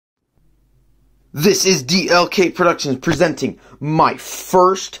This is DLK Productions presenting my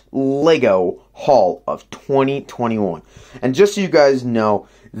first Lego haul of 2021. And just so you guys know,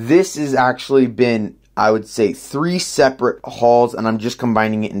 this has actually been, I would say, 3 separate hauls, and I'm just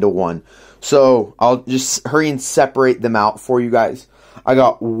combining it into one. So I'll just hurry and separate them out for you guys. I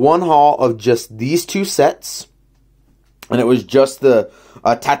got one haul of just these 2 sets, and it was just the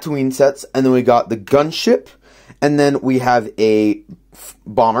Tatooine sets, and then we got the gunship, and then we have a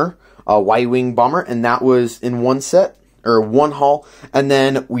bomber, a Y-wing bomber, and that was in one set, or one haul. And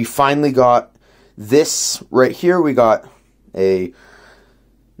then we finally got this right here. We got a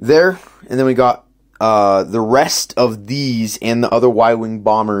there, and then we got the rest of these and the other Y-wing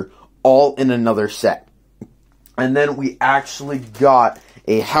bomber all in another set. And then we actually got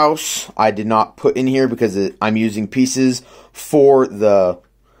a house I did not put in here because I'm using pieces for the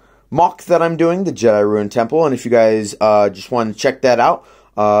mock that I'm doing, the Jedi Ruined Temple. And if you guys just want to check that out,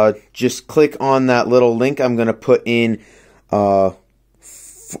 just click on that little link I'm going to put in the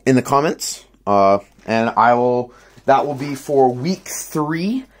comments. And that will be for week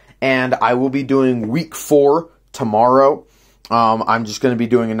 3, and I will be doing week 4 tomorrow. I'm just going to be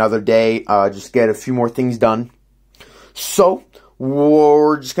doing another day, just get a few more things done. So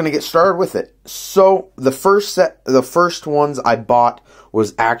we're just going to get started with it. So the first ones I bought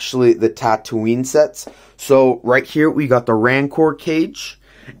was actually the Tatooine sets. So right here we got the Rancor cage,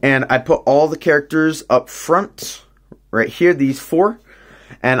 and I put all the characters up front right here, these 4,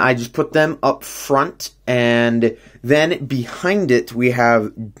 and I just put them up front. And then behind it we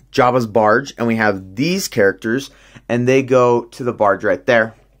have Jabba's barge, and we have these characters, and they go to the barge right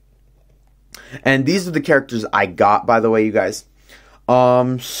there. And these are the characters I got, by the way, you guys.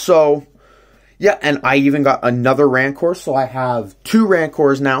 So yeah, and I even got another Rancor, so I have 2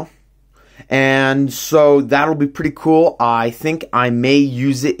 Rancors now. And so that'll be pretty cool. I think I may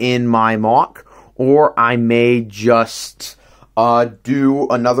use it in my mock, or I may just do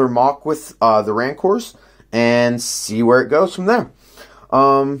another mock with the Rancors and see where it goes from there.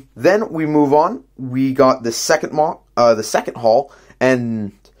 Then we move on. We got the second mock, the second haul,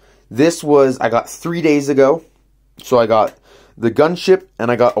 and this was I got 3 days ago. So I got the gunship,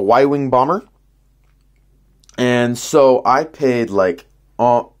 and I got a Y-wing bomber. And so I paid like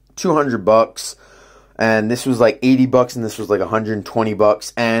 $200, and this was like $80, and this was like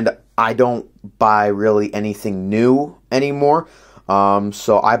 $120. And I don't buy really anything new anymore.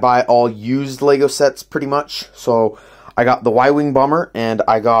 So I buy all used Lego sets pretty much. So I got the Y-wing bomber, and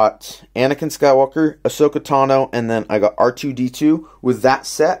I got Anakin Skywalker, Ahsoka Tano, and then I got R2-D2 with that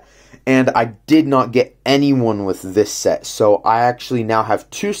set. And I did not get anyone with this set. So I actually now have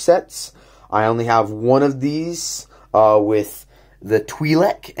 2 sets. I only have one of these with the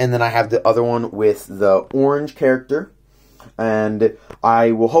Twi'lek, and then I have the other one with the orange character. And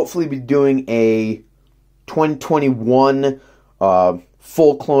I will hopefully be doing a 2021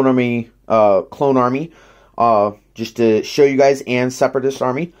 full clone army, just to show you guys, and Separatist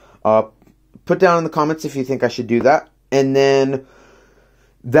army. Put down in the comments if you think I should do that. And then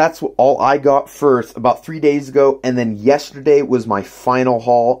that's all I got for about 3 days ago. And then yesterday was my final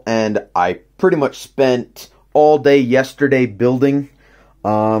haul, and I pretty much spent all day yesterday building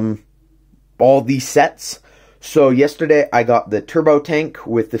all these sets. So yesterday I got the turbo tank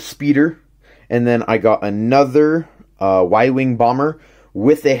with the speeder, and then I got another Y-wing bomber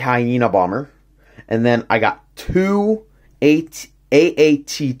with a hyena bomber, and then I got 2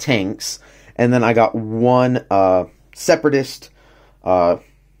 AAT tanks, and then I got one Separatist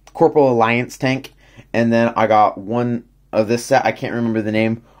Corporal Alliance tank, and then I got one of this set. I can't remember the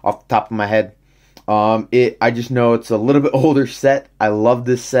name off the top of my head. I just know it's a little bit older set. I love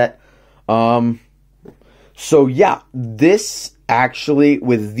this set. So yeah, this actually,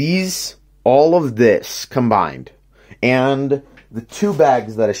 with these, all of this combined, and the 2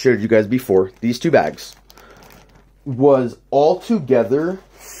 bags that I showed you guys before, these 2 bags, was all together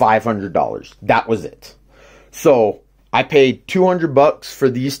 $500. That was it. So I paid $200 for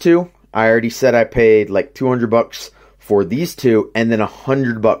these 2. I already said I paid like $200 for these 2, and then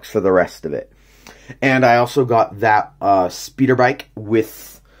 $100 for the rest of it. And I also got that speeder bike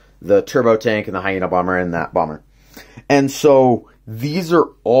with the turbo tank and the hyena bomber and that bomber. And so these are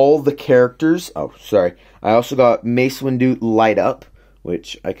all the characters. Oh, sorry. I also got Mace Windu light up,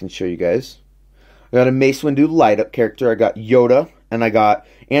 which I can show you guys. I got a Mace Windu light up character. I got Yoda, and I got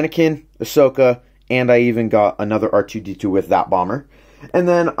Anakin, Ahsoka, and I even got another R2-D2 with that bomber. And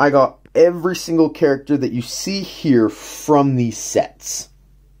then I got every single character that you see here from these sets.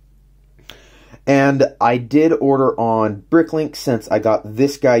 And I did order on Bricklink, since I got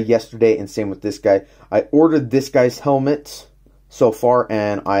this guy yesterday, and same with this guy. I ordered this guy's helmet so far,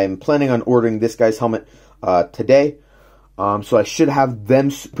 and I'm planning on ordering this guy's helmet today. So I should have them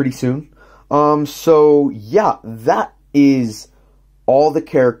pretty soon. So yeah, that is all the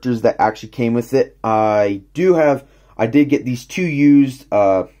characters that actually came with it. I did get these 2 used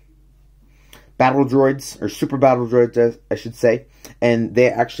battle droids, or super battle droids, I should say, and they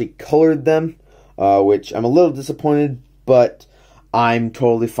actually colored them, which I'm a little disappointed, but I'm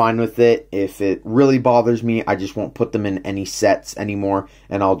totally fine with it. If it really bothers me, I just won't put them in any sets anymore,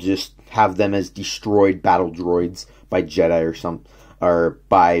 and I'll just have them as destroyed battle droids by Jedi or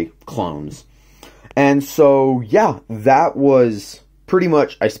by clones. And so, yeah, that was pretty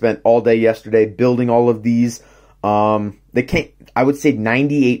much, I spent all day yesterday building all of these. They came, I would say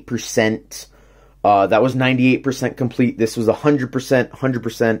 98%. That was 98% complete. This was 100%,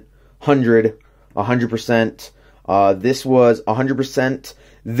 100%, 100%. This was 100%.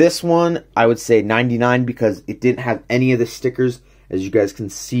 This one, I would say 99 because it didn't have any of the stickers. As you guys can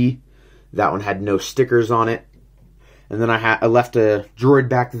see, that one had no stickers on it. And then I left a droid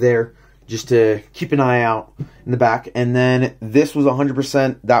back there just to keep an eye out in the back. And then this was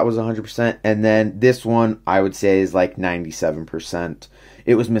 100%, that was 100%, and then this one I would say is like 97%.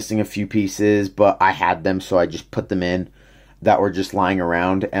 It was missing a few pieces, but I had them, so I just put them in that were just lying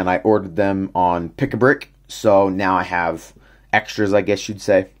around, and I ordered them on Pick-a-Brick, so now I have extras, I guess you'd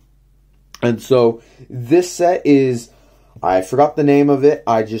say. And so this set is, I forgot the name of it,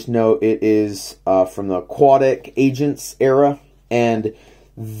 I just know it is from the Aquatic Agents era, and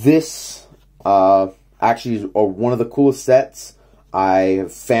this actually is one of the coolest sets I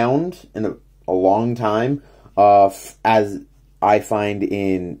have found in a long time, as I find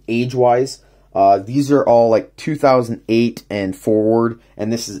in age-wise. These are all like 2008 and forward,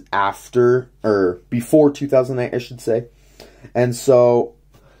 and this is after, or before 2008, I should say. And so,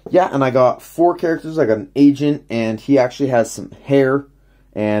 yeah, and I got 4 characters. I got an agent, and he actually has some hair,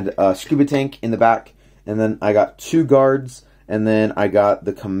 and a scuba tank in the back. And then I got 2 guards, and then I got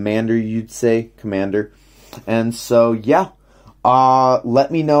the commander, you'd say, commander. And so, yeah,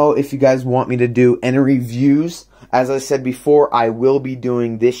 let me know if you guys want me to do any reviews. As I said before, I will be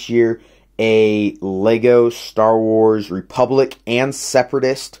doing this year a Lego Star Wars Republic and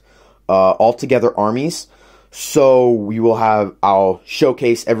Separatist all-together armies. So we will have, I'll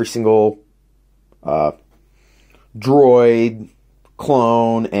showcase every single droid,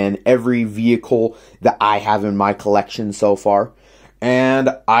 clone, and every vehicle that I have in my collection so far. And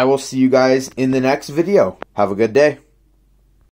I will see you guys in the next video. Have a good day.